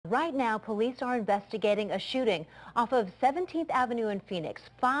Right now, police are investigating a shooting off of 17th Avenue in Phoenix.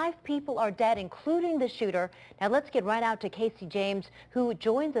 5 people are dead, including the shooter. Now let's get right out to Casey James, who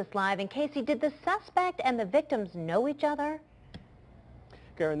joins us live. And Casey, did the suspect and the victims know each other?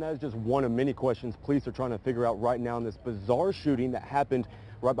 Karen, that is just one of many questions police are trying to figure out right now in this bizarre shooting that happened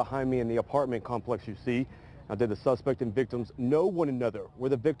right behind me in the apartment complex you see. Now, did the suspect and victims know one another? Were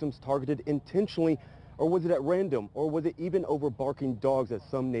the victims targeted intentionally, or was it at random, or was it even over barking dogs as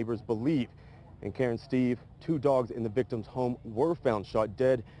some neighbors believe? And Karen, Steve, 2 dogs in the victim's home were found shot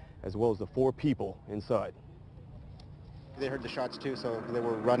dead, as well as the 4 people inside. They heard the shots too, so they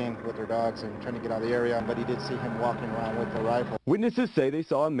were running with their dogs and trying to get out of the area, but he did see him walking around with a rifle. Witnesses say they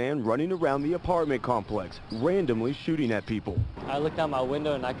saw a man running around the apartment complex, randomly shooting at people. I looked out my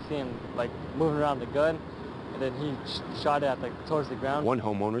window and I could see him moving around the gun, and then he shot at towards the ground. One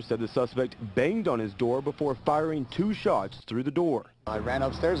homeowner said the suspect banged on his door before firing 2 shots through the door. I ran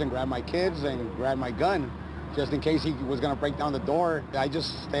upstairs and grabbed my kids and grabbed my gun just in case he was going to break down the door. I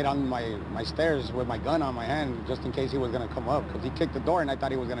just stayed on my stairs with my gun on my hand just in case he was going to come up, because he kicked the door and I thought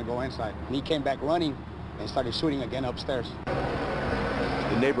he was going to go inside. And he came back running and started shooting again upstairs.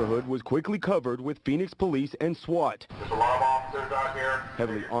 The neighborhood was quickly covered with Phoenix police and SWAT. There's alarm officers out here.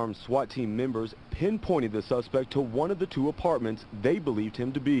 Heavily armed SWAT team members pinpointed the suspect to one of the 2 apartments they believed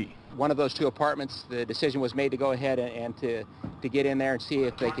him to be. One of those 2 apartments, the decision was made to go ahead and to get in there and see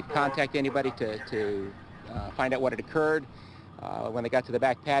if they could contact anybody to find out what had occurred. When they got to the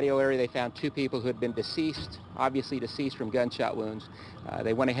back patio area, they found 2 people who had been deceased, obviously deceased from gunshot wounds.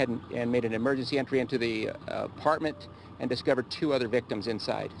 They went ahead and made an emergency entry into the apartment and discovered 2 other victims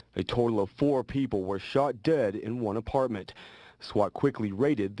inside. A total of 4 people were shot dead in one apartment. SWAT quickly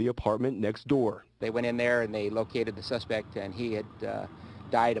raided the apartment next door. They went in there and they located the suspect, and he had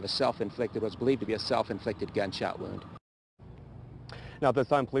died of was believed to be a self-inflicted gunshot wound. Now, at this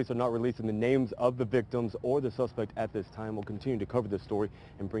time, police are not releasing the names of the victims or the suspect at this time. We'll continue to cover this story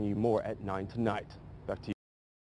and bring you more at 9 tonight. Back to you.